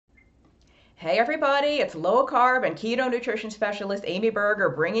Hey everybody, it's low carb and keto nutrition specialist Amy Berger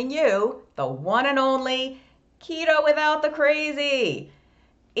bringing you the one and only Keto Without the Crazy.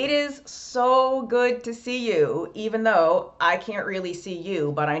 It is so good to see you, even though I can't really see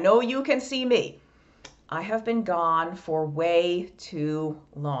you, but I know you can see me. I have been gone for way too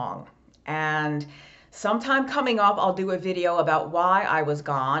long. And sometime coming up, I'll do a video about why I was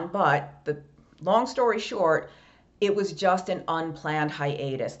gone, but the long story short, it was just an unplanned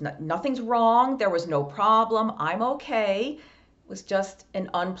hiatus. Nothing's wrong. There was no problem. I'm okay. It was just an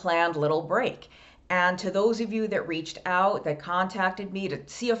unplanned little break. And to those of you that reached out, that contacted me to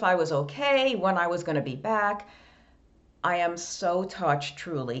see if I was okay, when I was going to be back, I am so touched,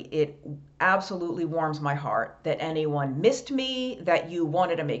 truly. It absolutely warms my heart that anyone missed me, that you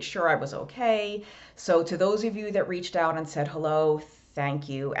wanted to make sure I was okay. So to those of you that reached out and said hello, thank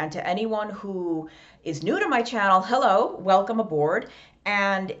you. And to anyone who is new to my channel, hello, welcome aboard.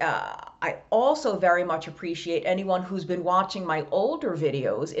 And I also very much appreciate anyone who's been watching my older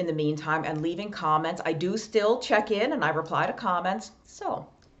videos in the meantime and leaving comments. I do still check in and I reply to comments. So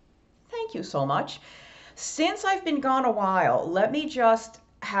thank you so much. Since I've been gone a while, let me just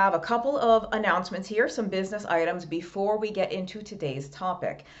have a couple of announcements here, some business items before we get into today's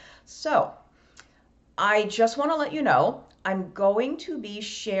topic. So I just want to let you know, I'm going to be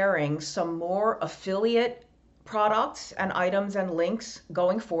sharing some more affiliate products and items and links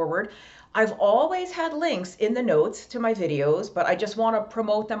going forward. I've always had links in the notes to my videos, but I just want to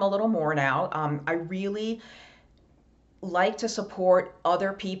promote them a little more now. I really like to support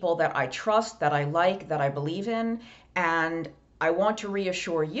other people that I trust, that I like, that I believe in, and I want to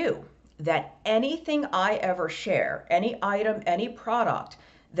reassure you that anything I ever share, any item, any product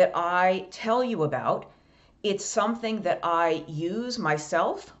that I tell you about, it's something that I use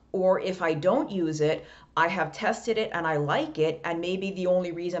myself, or if I don't use it, I have tested it and I like it, and maybe the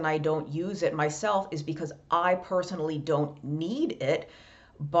only reason I don't use it myself is because I personally don't need it,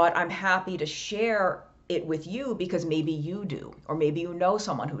 but I'm happy to share it with you because maybe you do, or maybe you know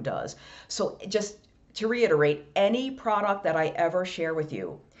someone who does. So just to reiterate, any product that I ever share with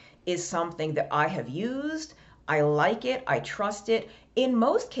you is something that I have used, I like it, I trust it. In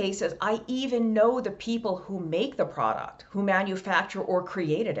most cases, I even know the people who make the product, who manufacture or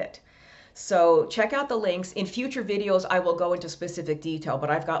created it. So check out the links. In future videos, I will go into specific detail,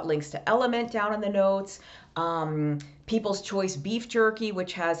 but I've got links to LMNT down in the notes, People's Choice beef jerky,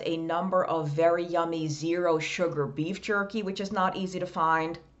 which has a number of very yummy zero sugar beef jerky, which is not easy to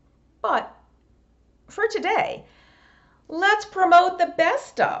find. But for today, let's promote the best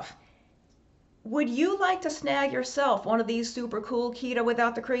stuff. Would you like to snag yourself one of these super cool Keto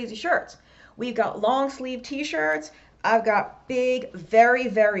Without the Crazy shirts? We've got long sleeve t-shirts. I've got big, very,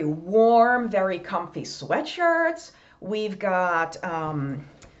 very warm, very comfy sweatshirts. We've got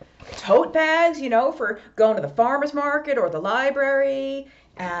tote bags, you know, for going to the farmer's market or the library.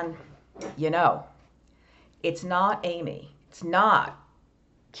 And, you know, it's not Amy. It's not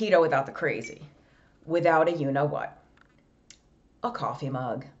Keto Without the Crazy without a you-know-what. A coffee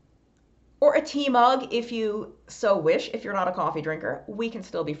mug. Or a tea mug if you so wish. If you're not a coffee drinker, we can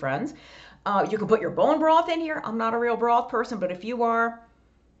still be friends. You can put your bone broth in here. I'm not a real broth person, but if you are,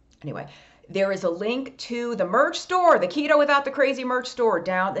 anyway, there is a link to the merch store, the Keto Without the Crazy merch store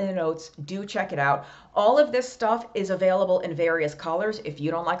down in the notes. Do check it out. All of this stuff is available in various colors. If you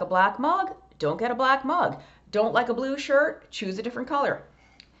don't like a black mug, don't get a black mug. Don't like a blue shirt, choose a different color.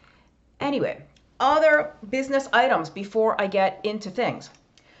 Anyway, other business items before I get into things.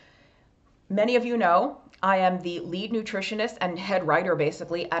 Many of you know I am the lead nutritionist and head writer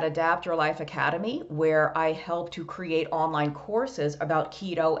basically at Adapt Your Life Academy, where I help to create online courses about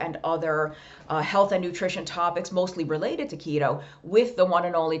keto and other health and nutrition topics, mostly related to keto, with the one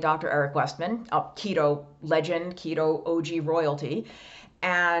and only Dr. Eric Westman, a keto legend, keto OG royalty.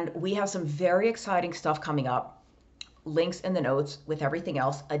 And we have some very exciting stuff coming up. Links in the notes with everything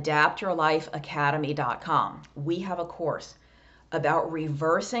else, adaptyourlifeacademy.com. We have a course about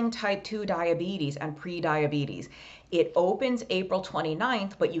reversing type 2 diabetes and pre-diabetes. It opens April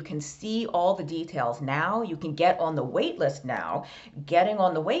 29th, but you can see all the details now. You can get on the wait list now. Getting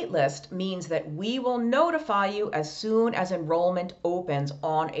on the wait list means that we will notify you as soon as enrollment opens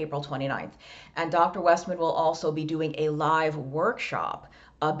on April 29th. And Dr. Westman will also be doing a live workshop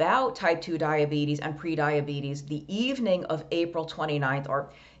about type 2 diabetes and pre-diabetes the evening of April 29th, or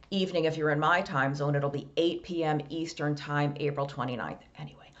evening if you're in my time zone. It'll be 8 p.m. Eastern time, April 29th.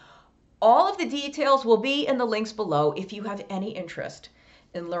 Anyway, all of the details will be in the links below if you have any interest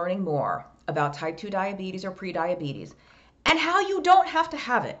in learning more about type 2 diabetes or pre-diabetes and how you don't have to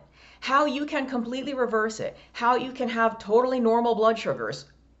have it, how you can completely reverse it, how you can have totally normal blood sugars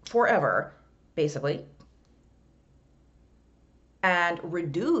forever basically, and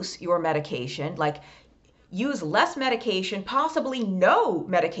reduce your medication, like use less medication, possibly no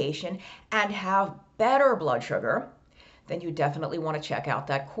medication, and have better blood sugar, then you definitely want to check out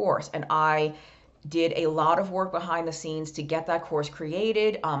that course. And I did a lot of work behind the scenes to get that course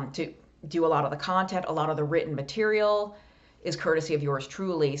created, to do a lot of the content, a lot of the written material is courtesy of yours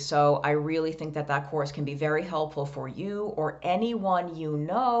truly. So I really think that that course can be very helpful for you or anyone you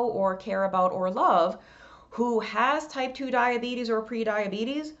know or care about or love who has type 2 diabetes or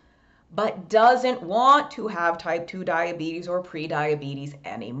prediabetes, but doesn't want to have type 2 diabetes or prediabetes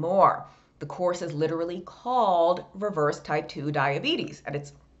anymore. The course is literally called Reverse Type 2 Diabetes, and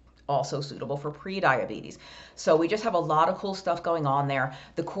it's also suitable for prediabetes. So we just have a lot of cool stuff going on there.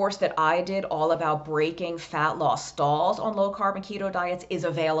 The course that I did all about breaking fat loss stalls on low carb and keto diets is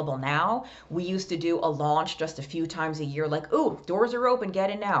available now. We used to do a launch just a few times a year, like, ooh, doors are open, get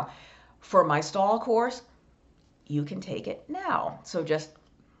in now. For my stall course, you can take it now. So just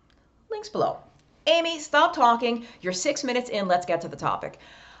links below. Amy, stop talking. You're 6 minutes in. Let's get to the topic.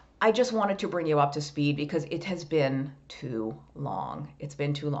 I just wanted to bring you up to speed because it has been too long. It's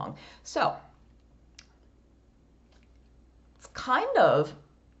been too long. So it's kind of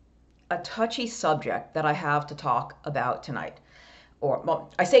a touchy subject that I have to talk about tonight. Or,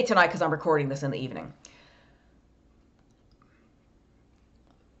 well, I say tonight because I'm recording this in the evening.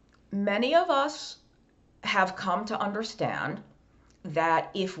 Many of us have come to understand that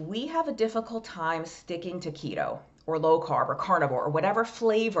if we have a difficult time sticking to keto or low carb or carnivore or whatever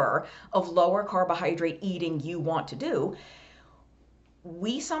flavor of lower carbohydrate eating you want to do,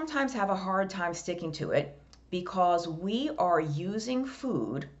 we sometimes have a hard time sticking to it because we are using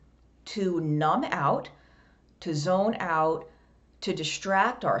food to numb out, to zone out, to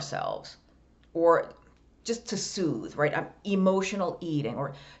distract ourselves, or just to soothe, right? Emotional eating,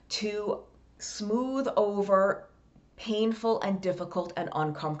 or to smooth over painful and difficult and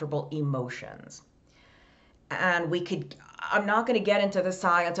uncomfortable emotions. And I'm not going to get into the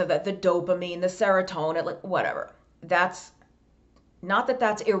science of the dopamine, the serotonin, like whatever. That's not that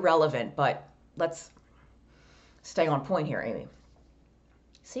that's irrelevant, but let's stay on point here, Amy.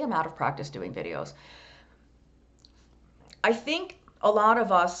 See, I'm out of practice doing videos. I think a lot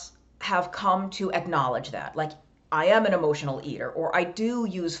of us have come to acknowledge that, like, I am an emotional eater, or I do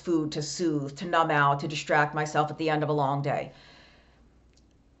use food to soothe, to numb out, to distract myself at the end of a long day.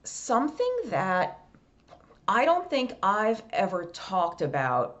 Something that I don't think I've ever talked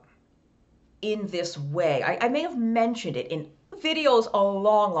about in this way, I may have mentioned it in videos a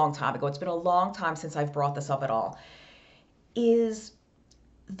long, long time ago. It's been a long time since I've brought this up at all, is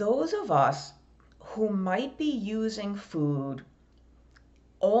those of us who might be using food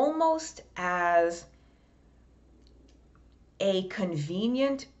almost as a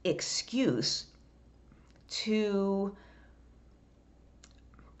convenient excuse to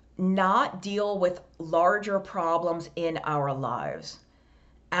not deal with larger problems in our lives.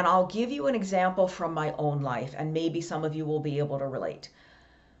 And I'll give you an example from my own life, and maybe some of you will be able to relate.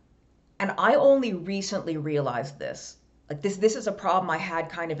 And I only recently realized this. Like this is a problem I had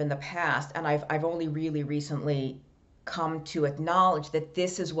kind of in the past, and I've only really recently come to acknowledge that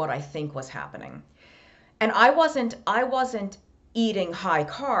this is what I think was happening. And I wasn't eating high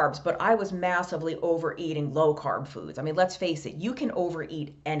carbs, but I was massively overeating low carb foods. I mean, let's face it, you can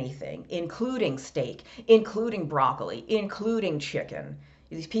overeat anything, including steak, including broccoli, including chicken.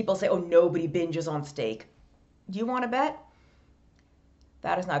 These people say, oh, nobody binges on steak. Do you want to bet?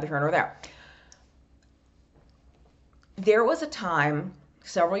 That is neither here nor there. There was a time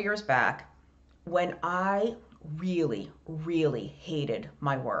several years back when I really, really hated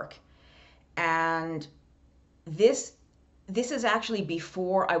my work. And this is actually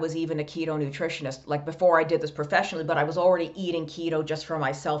before I was even a keto nutritionist, like before I did this professionally, but I was already eating keto just for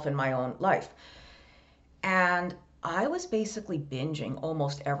myself in my own life. And I was basically binging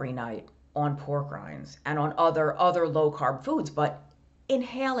almost every night on pork rinds and on other low carb foods, but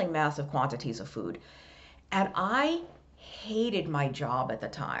inhaling massive quantities of food. And I hated my job at the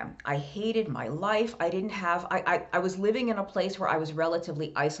time. I hated my life. I was living in a place where I was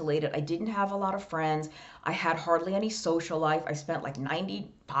relatively isolated. I didn't have a lot of friends. I had hardly any social life. I spent like 95%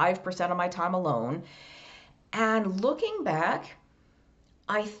 of my time alone. And looking back,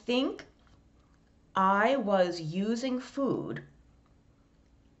 I think I was using food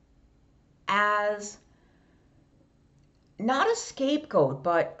as not a scapegoat,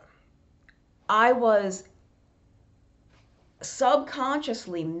 but I was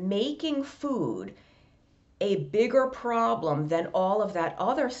subconsciously making food a bigger problem than all of that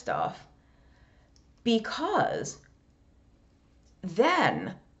other stuff, because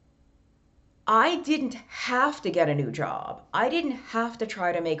then I didn't have to get a new job. I didn't have to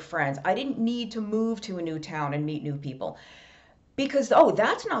try to make friends. I didn't need to move to a new town and meet new people. Because, oh,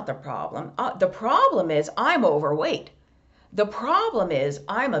 that's not the problem. The problem is I'm overweight. The problem is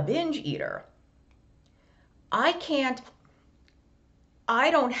I'm a binge eater. I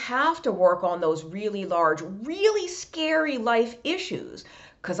don't have to work on those really large, really scary life issues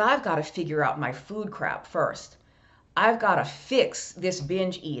because I've got to figure out my food crap first. I've got to fix this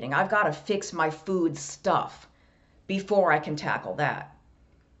binge eating. I've got to fix my food stuff before I can tackle that.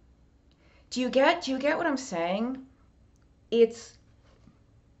 Do you get what I'm saying?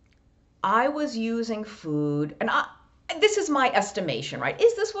 I was using food, and this is my estimation, right?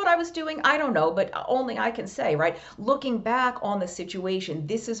 Is this what I was doing? I don't know, but only I can say, right? Looking back on the situation,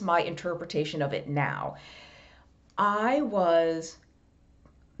 this is my interpretation of it now. I was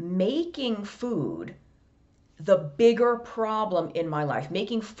making food the bigger problem in my life,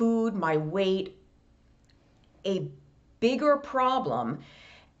 making food, my weight, a bigger problem,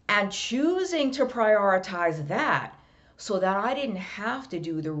 and choosing to prioritize that so that I didn't have to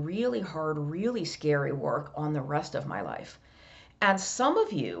do the really hard, really scary work on the rest of my life. And some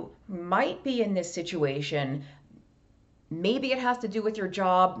of you might be in this situation. Maybe it has to do with your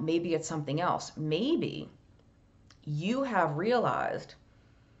job. Maybe it's something else. Maybe you have realized,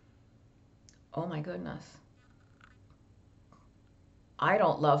 oh my goodness, I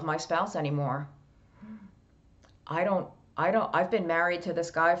don't love my spouse anymore. I've been married to this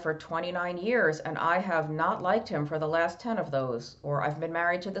guy for 29 years and I have not liked him for the last 10 of those. Or I've been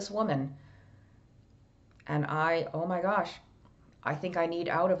married to this woman and oh my gosh, I think I need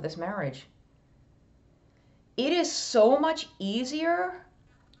out of this marriage. It is so much easier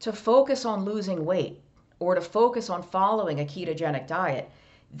to focus on losing weight or to focus on following a ketogenic diet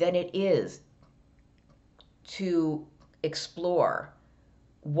than it is to explore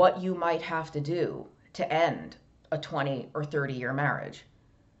what you might have to do to end a 20 or 30-year marriage.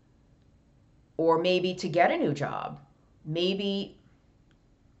 Or maybe to get a new job. Maybe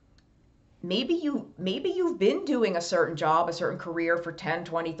you've been doing a certain job, a certain career for 10,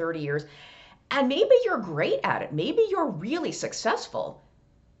 20, 30 years, and maybe you're great at it. Maybe you're really successful,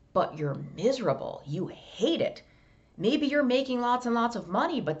 but you're miserable. You hate it. Maybe you're making lots and lots of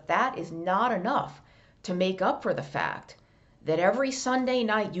money, but that is not enough to make up for the fact that every Sunday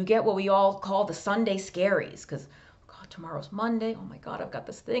night you get what we all call the Sunday scaries. Because, God, tomorrow's Monday. Oh my God, I've got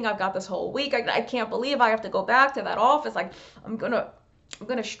this thing. I've got this whole week. I can't believe I have to go back to that office. Like, I'm gonna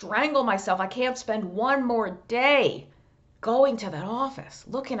strangle myself. I can't spend one more day going to that office,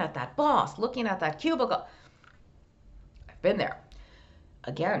 looking at that boss, looking at that cubicle. I've been there.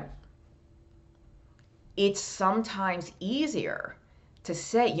 Again, it's sometimes easier to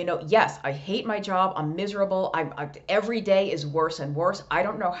say, yes, I hate my job. I'm miserable. Every day is worse and worse. I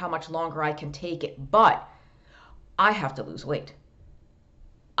don't know how much longer I can take it, but I have to lose weight.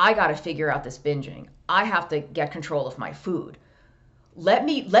 I got to figure out this binging. I have to get control of my food. Let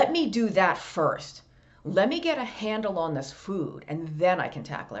me do that first. Let me get a handle on this food, and then I can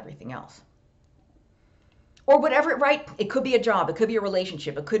tackle everything else. Or whatever, right? It could be a job. It could be a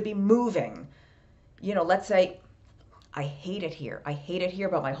relationship. It could be moving. Let's say, I hate it here. I hate it here,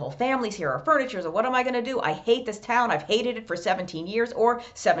 but my whole family's here. Our furniture's, what am I going to do? I hate this town. I've hated it for 17 years or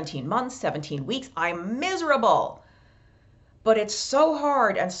 17 months, 17 weeks. I'm miserable. But it's so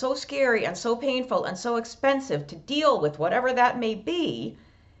hard and so scary and so painful and so expensive to deal with whatever that may be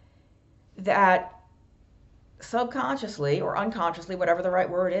that subconsciously or unconsciously, whatever the right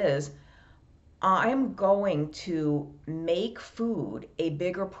word is, I'm going to make food a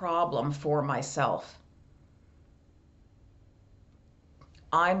bigger problem for myself.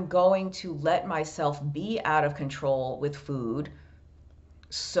 I'm going to let myself be out of control with food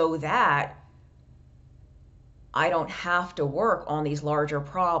so that I don't have to work on these larger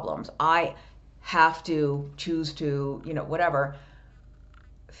problems. I have to choose to, whatever,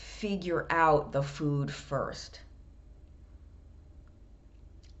 figure out the food first.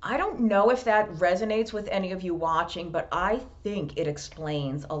 I don't know if that resonates with any of you watching, but I think it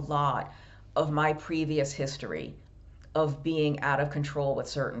explains a lot of my previous history of being out of control with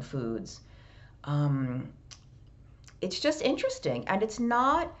certain foods. It's just interesting, and it's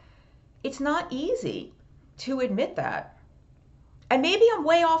not easy to admit that. And maybe I'm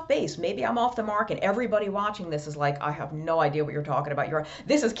way off base. Maybe I'm off the mark, and everybody watching this is like, I have no idea what you're talking about.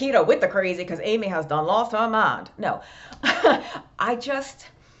 This is keto with the crazy because Amy has done lost her mind. No,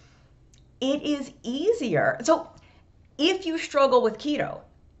 it is easier. So if you struggle with keto,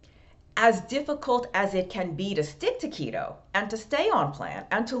 as difficult as it can be to stick to keto and to stay on plan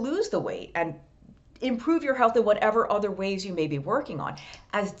and to lose the weight and improve your health in whatever other ways you may be working on.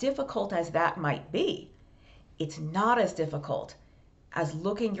 As difficult as that might be, it's not as difficult as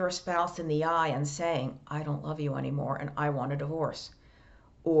looking your spouse in the eye and saying, I don't love you anymore and I want a divorce.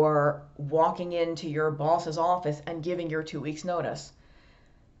 Or walking into your boss's office and giving your 2 weeks notice.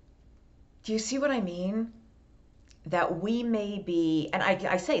 Do you see what I mean? That we may be, and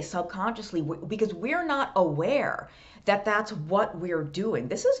I say subconsciously, because we're not aware that that's what we're doing.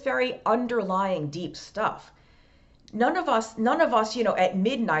 This is very underlying deep stuff. None of us, at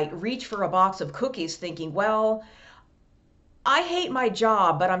midnight reach for a box of cookies thinking, well, I hate my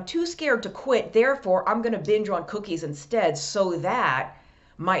job, but I'm too scared to quit. Therefore, I'm going to binge on cookies instead so that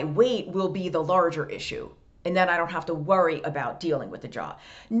my weight will be the larger issue. And then I don't have to worry about dealing with the job.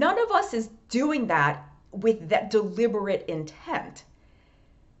 None of us is doing that with that deliberate intent.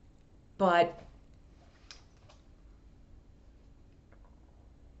 But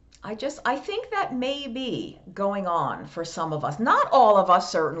I think that may be going on for some of us. Not all of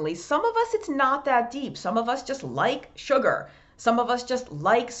us, certainly. Some of us, it's not that deep. Some of us just like sugar. Some of us just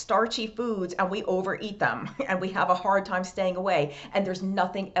like starchy foods and we overeat them and we have a hard time staying away and there's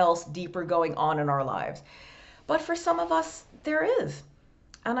nothing else deeper going on in our lives. But for some of us, there is.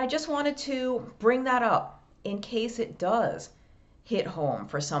 And I just wanted to bring that up in case it does hit home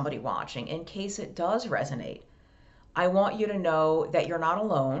for somebody watching, in case it does resonate. I want you to know that you're not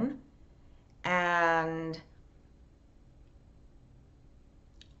alone. And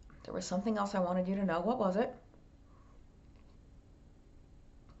there was something else I wanted you to know. What was it?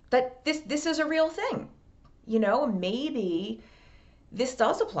 That this is a real thing. Maybe this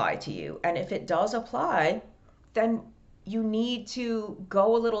does apply to you. And if it does apply, then you need to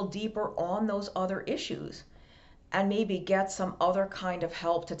go a little deeper on those other issues and maybe get some other kind of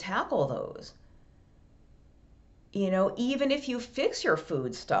help to tackle those. Even if you fix your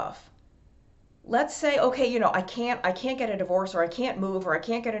food stuff, let's say, okay, I can't get a divorce, or I can't move, or I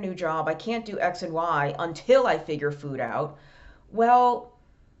can't get a new job, I can't do X and Y until I figure food out. Well,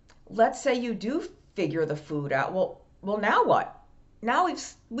 let's say you do figure the food out. Well, now what? Now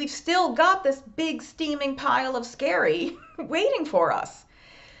we've still got this big steaming pile of scary waiting for us.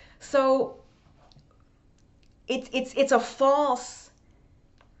 So it's a false,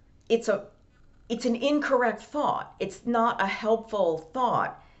 it's an incorrect thought. It's not a helpful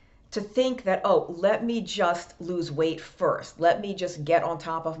thought to think that, oh, let me just lose weight first. Let me just get on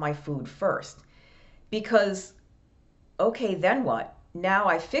top of my food first. Because, okay, then what? Now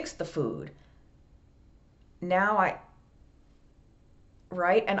I fixed the food.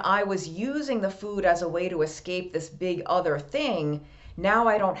 Right? And I was using the food as a way to escape this big other thing. Now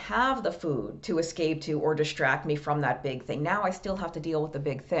I don't have the food to escape to or distract me from that big thing. Now I still have to deal with the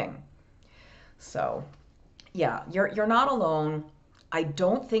big thing. So, yeah, you're not alone. I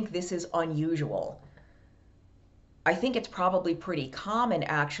don't think this is unusual. I think it's probably pretty common,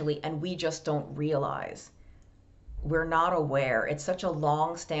 actually, and we just don't realize. We're not aware. It's such a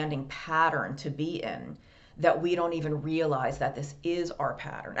long-standing pattern to be in that we don't even realize that this is our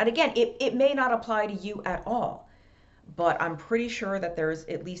pattern. And again, it may not apply to you at all, but I'm pretty sure that there's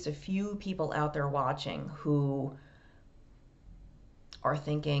at least a few people out there watching who are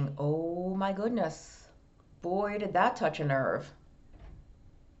thinking, oh my goodness, boy, did that touch a nerve.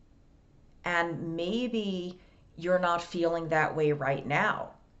 And maybe you're not feeling that way right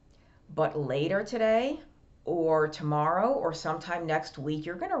now, but later today or tomorrow or sometime next week,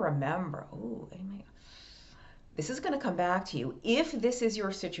 you're going to remember, oh, this is going to come back to you. If this is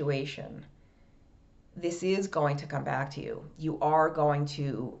your situation, this is going to come back to you. You are going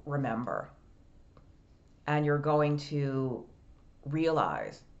to remember, and you're going to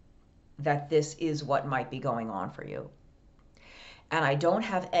realize that this is what might be going on for you. And I don't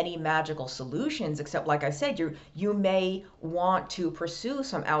have any magical solutions, except, like I said, you may want to pursue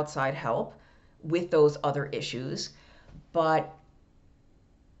some outside help with those other issues, but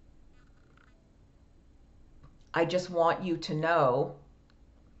I just want you to know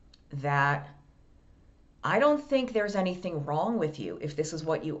that I don't think there's anything wrong with you if this is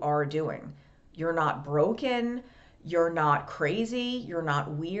what you are doing. You're not broken, you're not crazy, you're not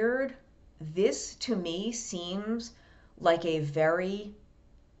weird. This, to me, seems like a very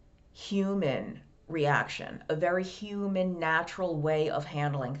human reaction, a very human, natural way of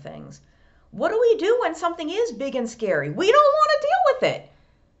handling things. What do we do when something is big and scary? We don't want to deal with it.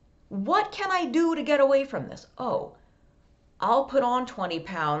 What can I do to get away from this? Oh, I'll put on 20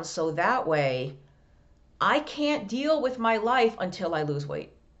 pounds so that way I can't deal with my life until I lose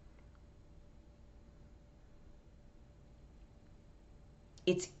weight.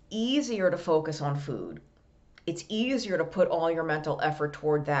 It's easier to focus on food. It's easier to put all your mental effort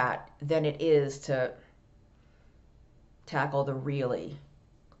toward that than it is to tackle the really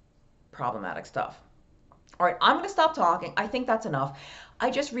problematic stuff. All right, I'm going to stop talking. I think that's enough. I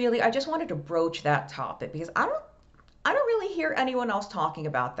just wanted to broach that topic because I don't really hear anyone else talking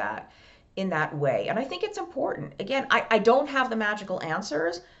about that in that way. And I think it's important. Again, I don't have the magical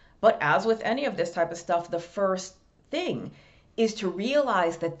answers, but as with any of this type of stuff, the first thing is to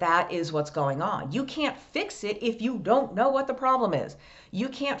realize that that is what's going on. You can't fix it if you don't know what the problem is. You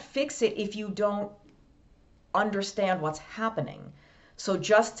can't fix it if you don't understand what's happening. So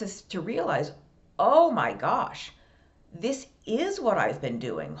just to realize, oh my gosh, this is what I've been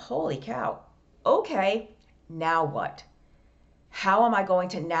doing. Holy cow. Okay, now what? How am I going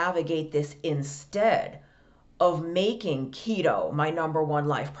to navigate this instead of making keto my number one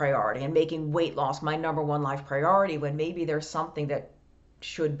life priority and making weight loss my number one life priority when maybe there's something that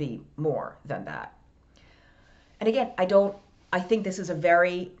should be more than that? And again, I think this is a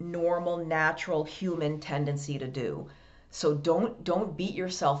very normal, natural human tendency to do. So don't beat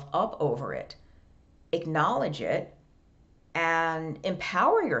yourself up over it. Acknowledge it and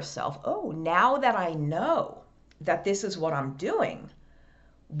empower yourself. Oh, now that I know that this is what I'm doing,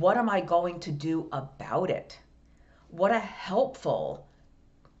 what am I going to do about it? What a helpful,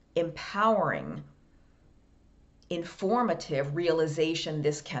 empowering, informative realization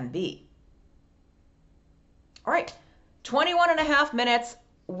this can be. All right, 21 and a half minutes.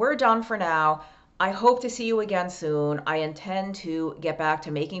 We're done for now. I hope to see you again soon. I intend to get back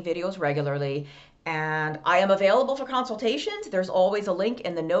to making videos regularly, and I am available for consultations. There's always a link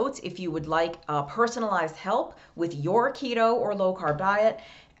in the notes if you would like personalized help with your keto or low carb diet.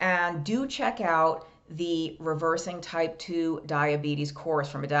 And do check out the Reversing Type 2 Diabetes course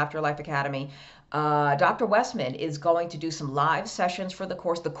from Adapt Your Life Academy. Dr. Westman is going to do some live sessions for the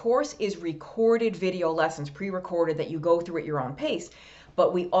course. The course is recorded video lessons, pre-recorded, that you go through at your own pace.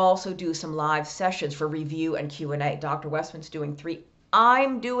 But we also do some live sessions for review and Q&A. Dr. Westman's doing 3.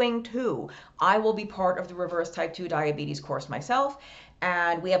 I'm doing 2. I will be part of the Reverse Type 2 Diabetes course myself.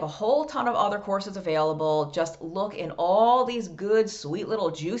 And we have a whole ton of other courses available. Just look in all these good, sweet little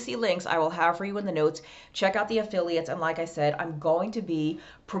juicy links I will have for you in the notes. Check out the affiliates. And like I said, I'm going to be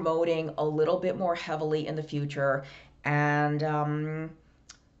promoting a little bit more heavily in the future. And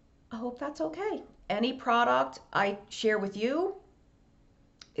I hope that's okay. Any product I share with you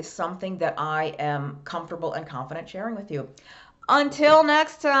is something that I am comfortable and confident sharing with you. Until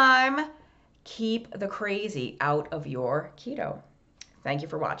next time, keep the crazy out of your keto. Thank you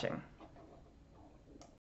for watching.